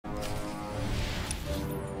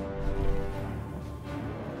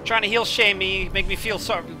Trying to heel shame me, make me feel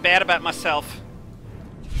so bad about myself.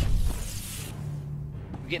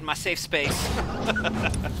 I'm getting my safe space.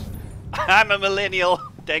 I'm a millennial.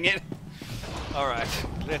 Dang it. Alright,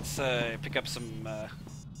 let's pick up some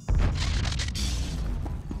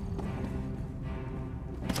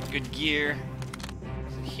good gear.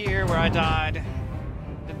 Is it here where I died?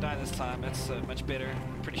 Didn't die this time. That's much better.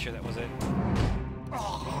 I'm pretty sure that was it.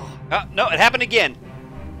 Oh, no, it happened again.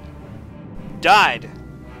 Died.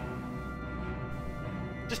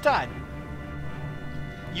 Just died.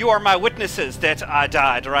 You are my witnesses that I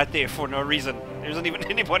died right there for no reason. There wasn't even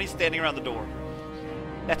anybody standing around the door.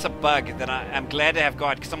 That's a bug that I'm glad to have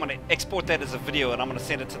got, because I'm going to export that as a video and I'm going to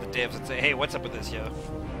send it to the devs and say, hey, what's up with this, yo?